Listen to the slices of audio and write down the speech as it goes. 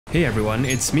Hey everyone,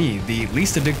 it's me, the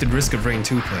least addicted Risk of Rain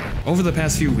 2 player. Over the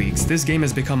past few weeks, this game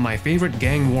has become my favorite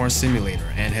gang war simulator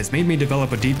and has made me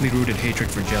develop a deeply rooted hatred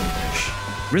for jellyfish.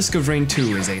 Risk of Rain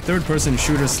 2 is a third-person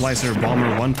shooter, slicer,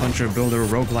 bomber, one-puncher, builder,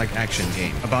 roguelike action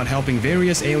game about helping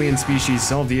various alien species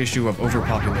solve the issue of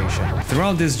overpopulation.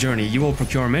 Throughout this journey, you will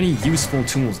procure many useful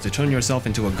tools to turn yourself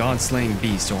into a god-slaying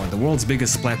beast or the world's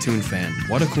biggest Splatoon fan.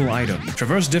 What a cool item.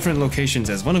 Traverse different locations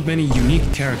as one of many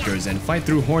unique characters and fight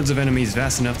through hordes of enemies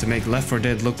vast enough to make Left 4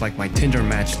 Dead look like my Tinder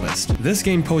match list. This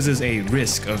game poses a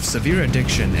risk of severe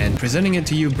addiction, and presenting it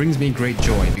to you brings me great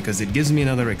joy because it gives me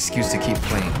another excuse to keep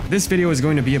playing. This video is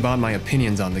going to be about my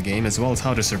opinions on the game as well as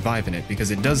how to survive in it, because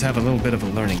it does have a little bit of a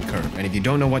learning curve, and if you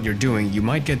don't know what you're doing, you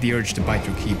might get the urge to bite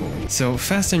your keyboard. So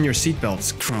fasten your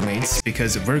seatbelts, crewmates,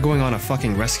 because we're going on a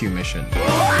fucking rescue mission. You're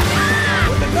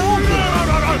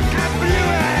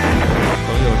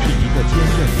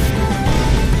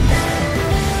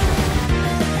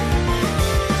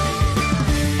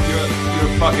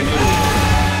a fucking idiot.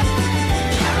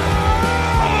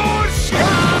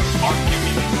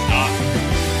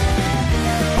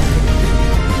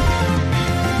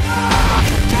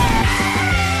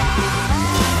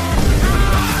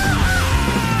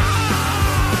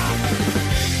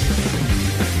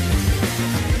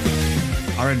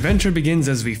 Our adventure begins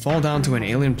as we fall down to an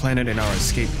alien planet in our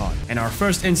escape pod, and our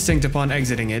first instinct upon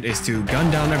exiting it is to gun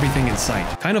down everything in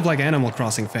sight, kind of like Animal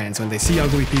Crossing fans when they see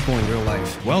ugly people in real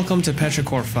life. Welcome to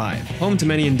Petrichor 5, home to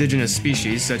many indigenous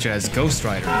species such as Ghost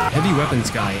Rider, Heavy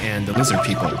Weapons Guy, and the Lizard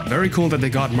People. Very cool that they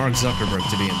got Mark Zuckerberg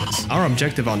to be in this. Our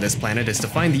objective on this planet is to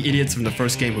find the idiots from the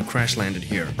first game who crash landed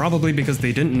here, probably because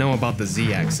they didn't know about the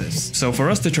Z-axis. So for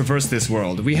us to traverse this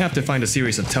world, we have to find a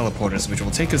series of teleporters which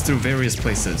will take us through various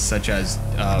places such as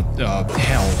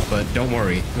hell, but don't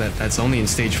worry, that's only in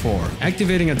stage 4.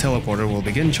 Activating a teleporter will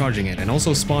begin charging it and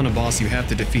also spawn a boss you have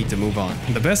to defeat to move on.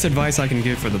 The best advice I can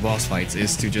give for the boss fights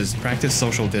is to just practice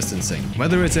social distancing.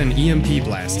 Whether it's an EMP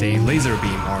blast, a laser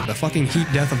beam, or the fucking heat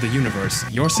death of the universe,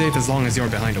 you're safe as long as you're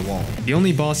behind a wall. The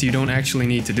only boss you don't actually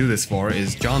need to do this for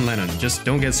is John Lennon. Just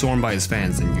don't get swarmed by his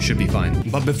fans and you should be fine.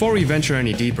 But before we venture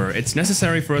any deeper, it's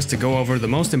necessary for us to go over the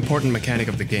most important mechanic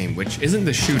of the game, which isn't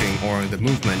the shooting or the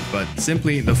movement, but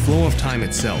simply the flow of time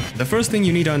itself. The first thing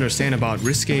you need to understand about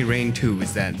Risk of Rain 2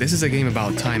 is that this is a game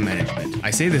about time management.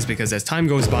 I say this because as time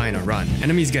goes by in a run,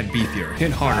 enemies get beefier,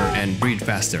 hit harder, and breed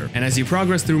faster. And as you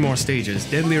progress through more stages,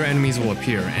 deadlier enemies will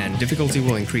appear and difficulty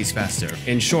will increase faster.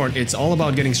 In short, it's all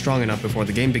about getting strong enough before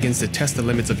the game begins to test the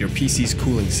limits of your PC's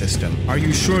cooling system. Are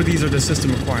you sure these are the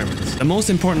system requirements? The most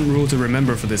important rule to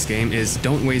remember for this game is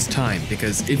don't waste time,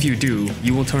 because if you do,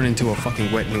 you will turn into a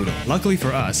fucking wet noodle. Luckily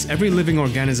for us, every living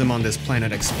organism on this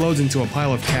planet explodes into a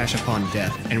pile of cash upon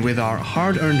death, and with our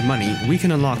hard-earned money, we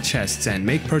can unlock chests and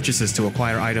make purchases to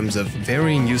acquire items of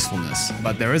varying usefulness.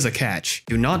 But there is a catch.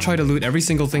 Do not try to loot every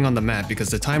single thing on the map because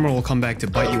the timer will come back to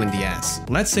bite you in the ass.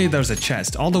 Let's say there's a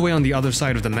chest all the way on the other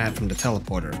side of the map from the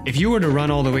teleporter. If you were to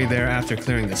run all the way there after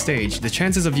clearing the stage, the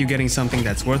chances of you getting something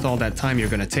that's worth all that time you're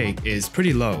gonna take is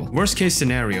pretty low. Worst case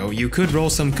scenario, you could roll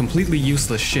some completely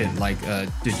useless shit like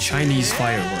the Chinese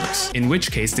fireworks, in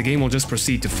which case the game will just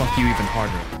proceed to fuck you even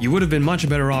harder. You would have been much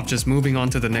better off just moving on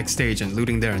to the next stage and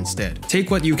looting there instead.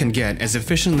 Take what you can get as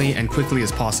efficiently and quickly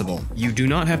as possible. You do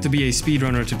not have to be a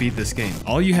speedrunner to beat this game.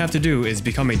 All you have to do is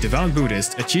become a devout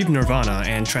Buddhist, achieve nirvana,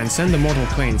 and transcend the mortal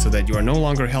plane so that you are no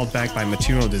longer held back by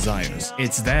material desires.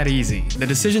 It's that easy. The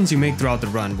decisions you make throughout the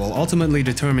run will ultimately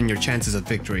determine your chances of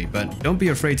victory, but don't be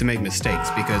afraid to make mistakes,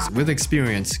 because with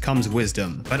experience comes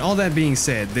wisdom. But all that being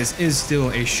said, this is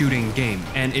still a shooting game,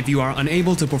 and if you are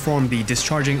unable to perform the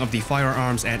discharging of the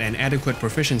firearms at an adequate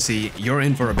proficiency, you're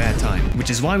in for a bad time, which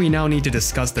is why we now need to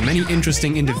discuss the many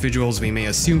interesting individuals we may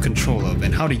assume control of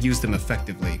and how to use them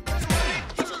effectively.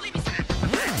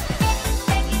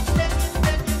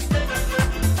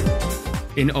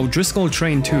 In O'Driscoll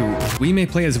Train 2, we may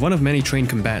play as one of many train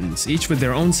combatants, each with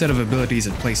their own set of abilities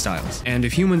and playstyles. And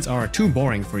if humans are too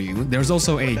boring for you, there's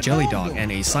also a jelly dog and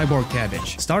a cyborg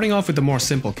cabbage. Starting off with the more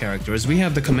simple characters, we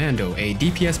have the Commando, a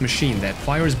DPS machine that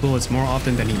fires bullets more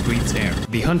often than he breathes air.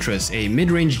 The Huntress, a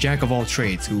mid-range jack of all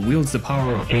trades who wields the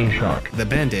power of Game Shark. The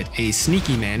Bandit, a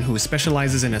sneaky man who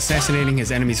specializes in assassinating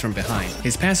his enemies from behind.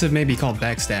 His passive may be called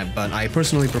backstab, but I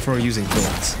personally prefer using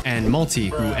bullets. And Multi,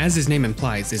 who, as his name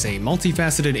implies, is a multi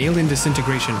multifaceted alien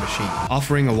disintegration machine,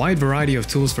 offering a wide variety of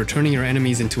tools for turning your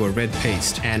enemies into a red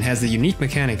paste, and has the unique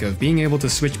mechanic of being able to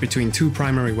switch between two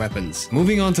primary weapons.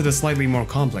 Moving on to the slightly more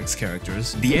complex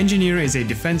characters, the engineer is a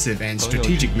defensive and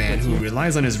strategic man who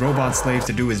relies on his robot slaves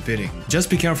to do his bidding. Just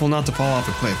be careful not to fall off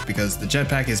a cliff because the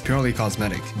jetpack is purely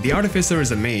cosmetic. The artificer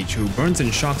is a mage who burns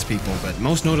and shocks people, but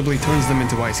most notably turns them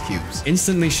into ice cubes,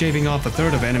 instantly shaving off a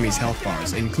third of enemies' health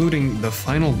bars, including the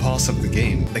final boss of the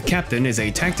game. The captain is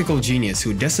a tactical genius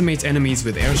who decimates enemies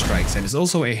with airstrikes and is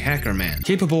also a hacker man,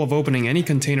 capable of opening any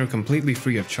container completely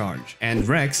free of charge. And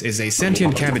Rex is a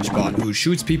sentient cabbage bot who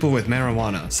shoots people with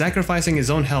marijuana, sacrificing his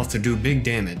own health to do big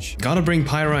damage. Gotta bring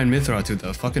Pyra and Mithra to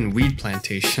the fucking weed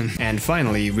plantation. And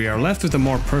finally, we are left with the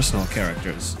more personal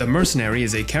characters. The mercenary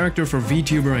is a character for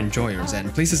VTuber enjoyers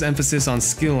and places emphasis on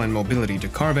skill and mobility to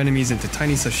carve enemies into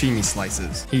tiny sashimi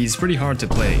slices. He's pretty hard to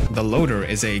play. The loader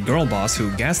is a girl boss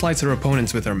who gaslights her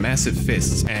opponents with her massive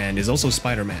fists and is also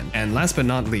Spider-Man. And last but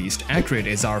not least, Acrid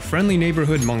is our friendly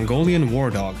neighborhood Mongolian war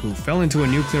dog who fell into a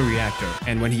nuclear reactor,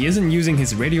 and when he isn't using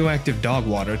his radioactive dog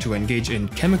water to engage in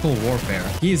chemical warfare,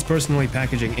 he is personally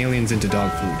packaging aliens into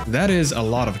dog food. That is a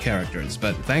lot of characters,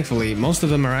 but thankfully most of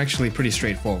them are actually pretty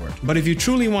straightforward. But if you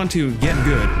truly want to get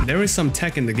good, there is some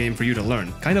tech in the game for you to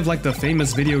learn, kind of like the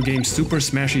famous video game Super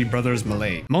Smashy Bros.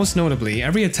 Melee. Most notably,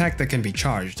 every attack that can be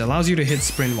charged allows you to hit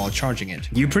sprint while charging it.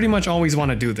 You pretty much always want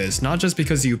to do this, not just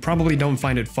because you probably don't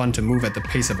find it fun to move at the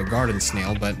pace of a garden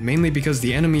snail, but mainly because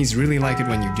the enemies really like it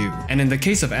when you do. And in the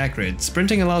case of Acrid,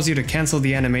 sprinting allows you to cancel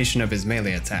the animation of his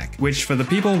melee attack, which for the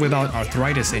people without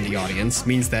arthritis in the audience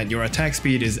means that your attack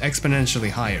speed is exponentially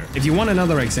higher. If you want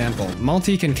another example,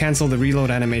 Malty can cancel the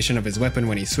reload animation of his weapon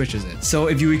when he switches it. So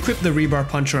if you equip the rebar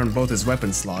puncher on both his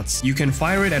weapon slots, you can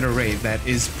fire it at a rate that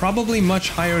is probably much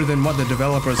higher than what the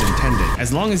developers intended.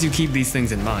 As long as you keep these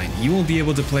things in mind, you will be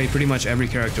able to play pretty much every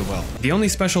character well. The only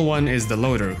special one is the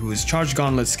loader, whose charge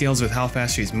gauntlet scales with how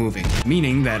fast she's moving,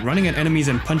 meaning that running at enemies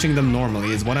and punching them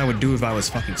normally is what I would do if I was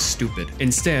fucking stupid.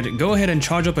 Instead, go ahead and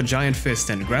charge up a giant fist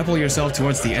and grapple yourself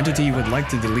towards the entity you would like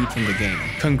to delete from the game.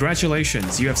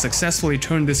 Congratulations, you have successfully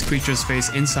turned this creature's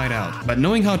face inside out. But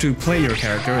knowing how to play your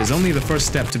character is only the first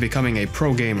step to becoming a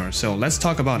pro gamer, so let's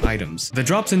talk about items. The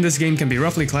drops in this game can be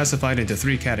roughly classified into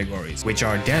 3 categories, which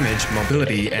are damage,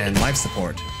 mobility, and life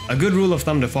support. A good rule of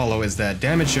thumb to follow is that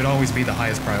damage should always be the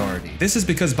highest priority. This is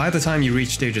because by the time you reach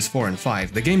stages 4 and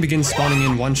 5, the game begins spawning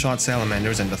in one-shot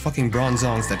salamanders and the fucking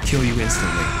bronzongs that kill you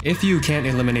instantly. If you can't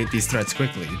eliminate these threats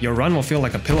quickly, your run will feel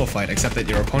like a pillow fight except that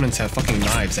your opponents have fucking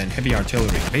knives and heavy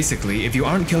artillery. Basically, if you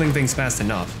aren't killing things fast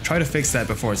enough, try to fix that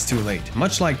before it's too late.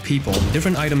 Much like people,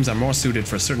 different items are more suited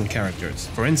for certain characters.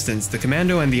 For instance, the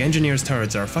commando and the engineer's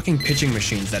turrets are fucking pitching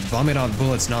machines that vomit out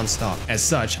bullets non-stop. As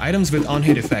such, items with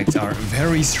on-hit effects are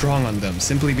very strong on them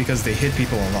simply because they hit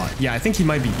people a lot. Yeah, I think he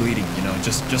might be bleeding, you know,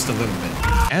 just a little bit.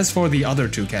 As for the other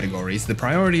 2 categories, the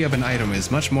priority of an item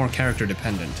is much more character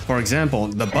dependent. For example,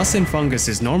 the Bussin' Fungus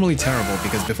is normally terrible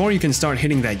because before you can start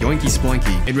hitting that yoinky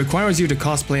sploinky, it requires you to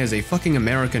cosplay as a fucking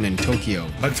American in Tokyo.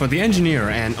 But for the engineer,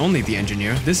 and only the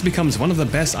engineer, this becomes one of the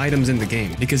best items in the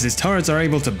game because his turrets are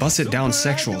able to bust it down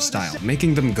sexual style,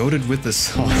 making them goated with the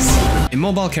sauce.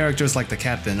 Immobile characters like the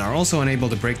captain are also unable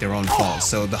to break their own falls,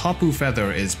 so the Hapu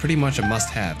Feather is pretty much a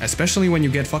must-have, especially when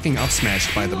you get fucking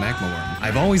up-smashed by the magma worm.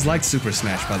 I've always liked Super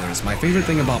Smash Brothers. My favorite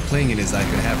thing about playing it is I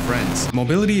could have friends.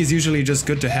 Mobility is usually just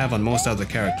good to have on most other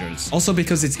characters. Also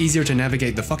because it's easier to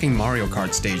navigate the fucking Mario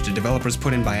Kart stage the developers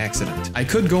put in by accident. I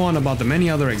could go on about the many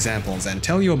other examples and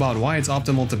tell you about why it's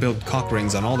optimal to build cock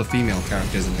rings on all the female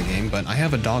characters in the game, but I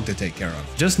have a dog to take care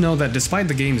of. Just know that despite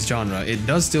the game's genre, it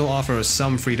does still offer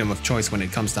some freedom of choice when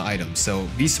it comes to items, so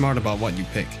be smart about what you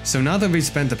pick. So now that we've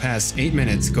spent the past 8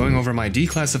 minutes going over my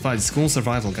declassified school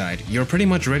survival guide, you're pretty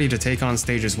much ready to take on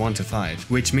stages 1 to 5,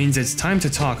 which means it's time to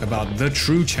talk about the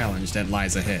true challenge that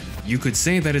lies ahead. You could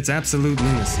say that it's absolute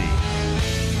lunacy.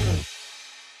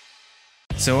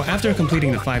 So after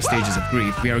completing the 5 stages of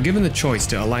grief, we are given the choice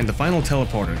to align the final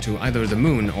teleporter to either the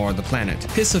moon or the planet.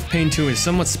 Piss of Pain 2 is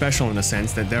somewhat special in the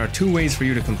sense that there are 2 ways for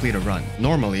you to complete a run.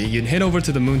 Normally, you'd head over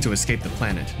to the moon to escape the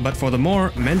planet, but for the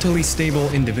more mentally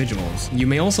stable individuals, you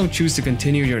may also choose to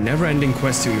continue your never-ending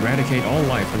quest to eradicate all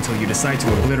life until you decide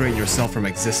to obliterate yourself from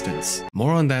existence.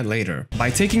 More on that later.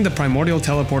 By taking the primordial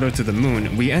teleporter to the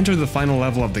moon, we enter the final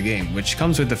level of the game, which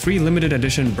comes with the free limited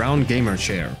edition brown gamer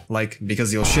chair. Like,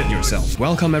 because you'll shit yourself. Well,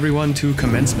 Welcome everyone to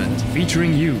Commencement,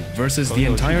 featuring you versus the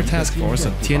entire task force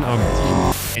of Tien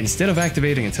Armor. Instead of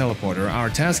activating a teleporter, our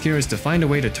task here is to find a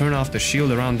way to turn off the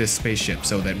shield around this spaceship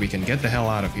so that we can get the hell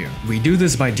out of here. We do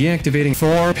this by deactivating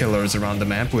 4 pillars around the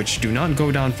map which do not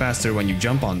go down faster when you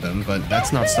jump on them, but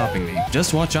that's not stopping me.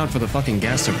 Just watch out for the fucking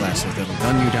gaster blasters that'll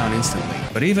gun you down instantly.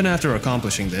 But even after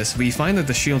accomplishing this, we find that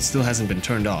the shield still hasn't been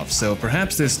turned off, so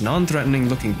perhaps this non-threatening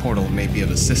looking portal may be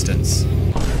of assistance.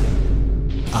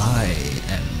 I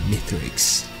am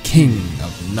Mithrix, King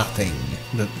of Nothing.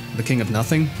 The King of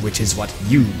Nothing? Which is what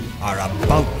you are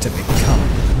about to become.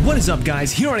 What is up,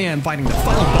 guys? Here I am fighting the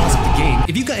final boss of the game.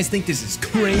 If you guys think this is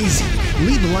crazy,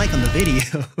 leave a like on the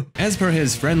video. As per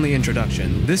his friendly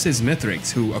introduction, this is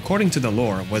Mithrix, who, according to the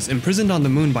lore, was imprisoned on the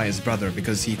moon by his brother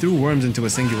because he threw worms into a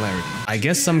singularity. I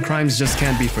guess some crimes just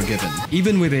can't be forgiven.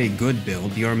 Even with a good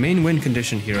build, your main win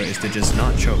condition here is to just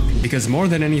not choke. Because more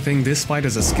than anything, this fight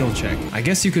is a skill check. I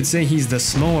guess you could say he's the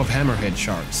Smo of Hammerhead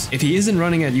sharks. If he isn't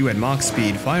running at you at Mach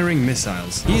speed, firing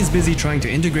missiles, he is busy trying to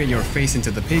integrate your face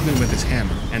into the pavement with his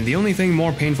hammer. And the only thing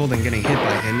more painful than getting hit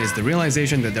by him is the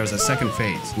realization that there's a second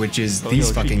phase, which is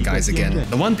these fucking guys again.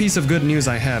 The one piece of good news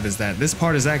I have is that this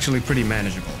part is actually pretty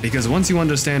manageable, because once you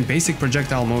understand basic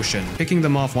projectile motion, picking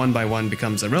them off one by one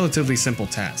becomes a relatively simple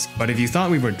task. But if you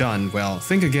thought we were done, well,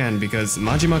 think again, because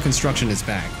Majima Construction is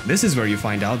back. This is where you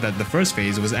find out that the first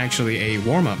phase was actually a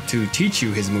warm-up to teach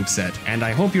you his moveset, and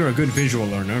I hope you're a good visual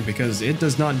learner because it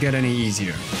does not get any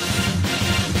easier.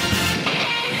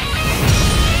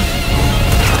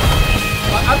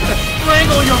 I'm gonna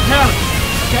strangle your parents,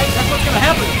 okay? That's what's gonna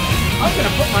happen. I'm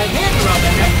gonna put my hand around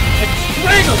their neck and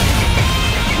strangle them.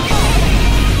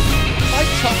 If I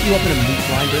chop you up in a meat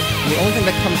grinder, and the only thing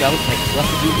that comes out like left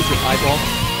of you is your eyeball,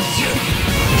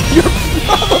 you're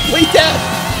probably dead!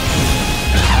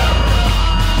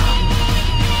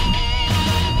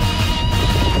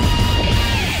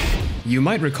 You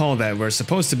might recall that we're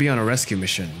supposed to be on a rescue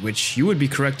mission, which you would be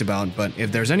correct about, but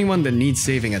if there's anyone that needs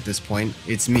saving at this point,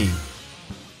 it's me.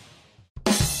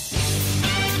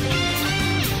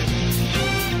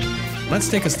 Let's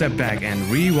take a step back and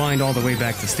rewind all the way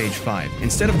back to stage 5.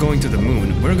 Instead of going to the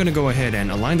moon, we're gonna go ahead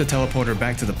and align the teleporter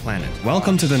back to the planet.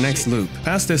 Welcome to the next loop.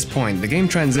 Past this point, the game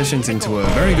transitions into a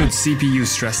very good CPU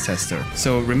stress tester.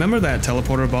 So remember that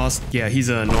teleporter boss? Yeah, he's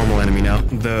a normal enemy now.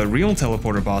 The real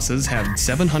teleporter bosses have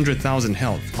 700,000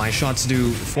 health. My shots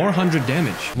do 400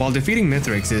 damage. While defeating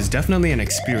Mithrix is definitely an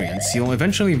experience, you'll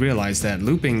eventually realize that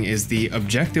looping is the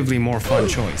objectively more fun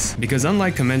choice. Because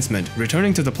unlike Commencement,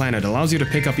 returning to the planet allows you to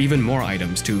pick up even more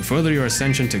items to further your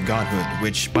ascension to godhood,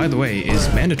 which, by the way,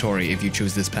 is mandatory if you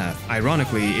choose this path.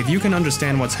 Ironically, if you can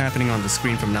understand what's happening on the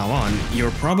screen from now on,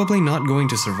 you're probably not going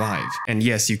to survive. And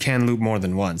yes, you can loop more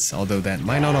than once, although that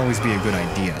might not always be a good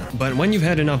idea. But when you've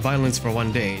had enough violence for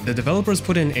one day, the developers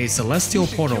put in a celestial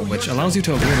portal which allows you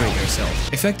to obliterate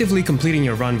yourself, effectively completing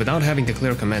your run without having to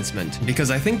clear Commencement,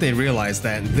 because I think they realized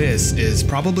that this is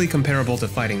probably comparable to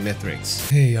fighting Mithrix.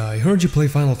 Hey, I heard you play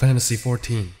Final Fantasy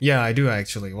XIV. Yeah, I do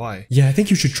actually. Why? Yeah, I think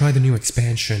you should try the new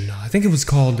expansion. I think it was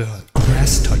called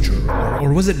Grass Toucher,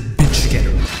 or was it Bitch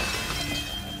Getter?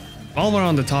 While we're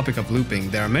on the topic of looping,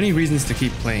 there are many reasons to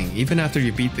keep playing, even after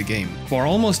you beat the game. For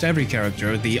almost every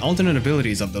character, the alternate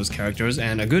abilities of those characters,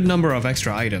 and a good number of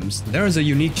extra items, there is a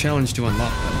unique challenge to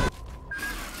unlock them.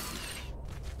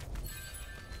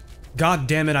 God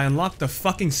damn it, I unlocked the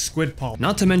fucking squid palm.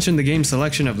 Not to mention the game's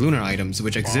selection of lunar items,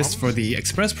 which exists for the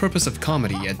express purpose of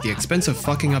comedy at the expense of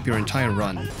fucking up your entire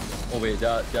run. Oh wait,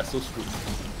 they're so screwed.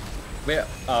 Wait,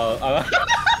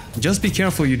 Just be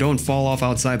careful you don't fall off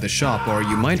outside the shop, or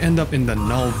you might end up in the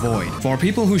null void. For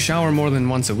people who shower more than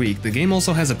once a week, the game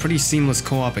also has a pretty seamless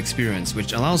co-op experience,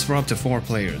 which allows for up to 4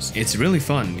 players. It's really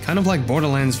fun, kind of like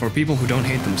Borderlands for people who don't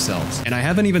hate themselves. And I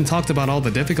haven't even talked about all the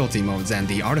difficulty modes and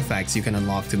the artifacts you can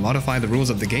unlock to modify the rules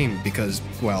of the game because,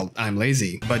 well, I'm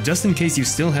lazy. But just in case you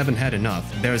still haven't had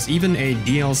enough, there's even a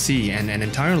DLC and an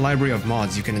entire library of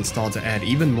mods you can install to add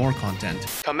even more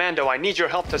content. Commando, I need your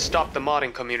help to stop the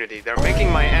modding community. They're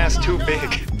making my ass too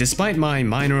big. Despite my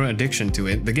minor addiction to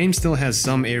it, the game still has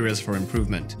some areas for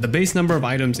improvement. The base number of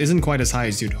items isn't quite as high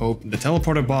as you'd hope, the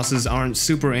teleporter bosses aren't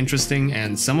super interesting,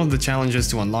 and some of the challenges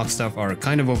to unlock stuff are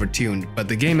kind of overtuned, but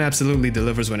the game absolutely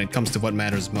delivers when it comes to what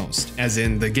matters most. As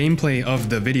in, the gameplay of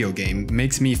the video game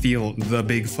makes me feel the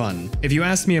big fun. If you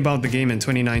asked me about the game in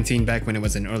 2019 back when it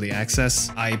was in early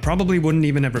access, I probably wouldn't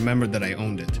even have remembered that I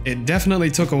owned it. It definitely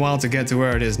took a while to get to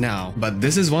where it is now, but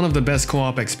this is one of the best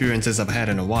co-op experiences I've had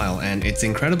in a while, and it's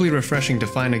incredibly refreshing to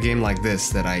find a game like this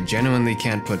that I genuinely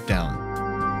can't put down.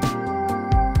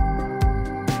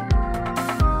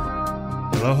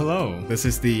 Hello, hello. this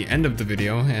is the end of the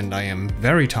video, and I am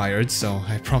very tired, so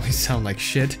I probably sound like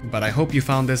shit, but I hope you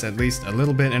found this at least a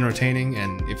little bit entertaining,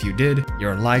 and if you did,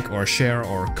 your like or share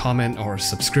or comment or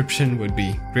subscription would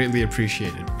be greatly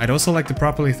appreciated. I'd also like to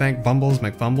properly thank Bumbles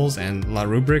McFumbles and La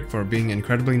Rubric for being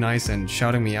incredibly nice and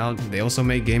shouting me out. They also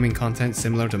make gaming content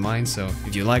similar to mine, so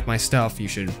if you like my stuff, you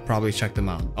should probably check them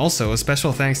out. Also, a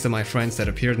special thanks to my friends that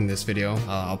appeared in this video.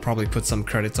 I'll probably put some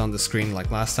credits on the screen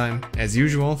like last time. As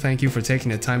usual, thank you for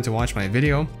taking the time to watch my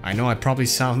video. I know I probably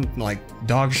sound like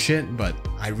dog shit, but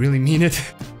I really mean it.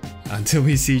 Until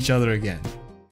we see each other again.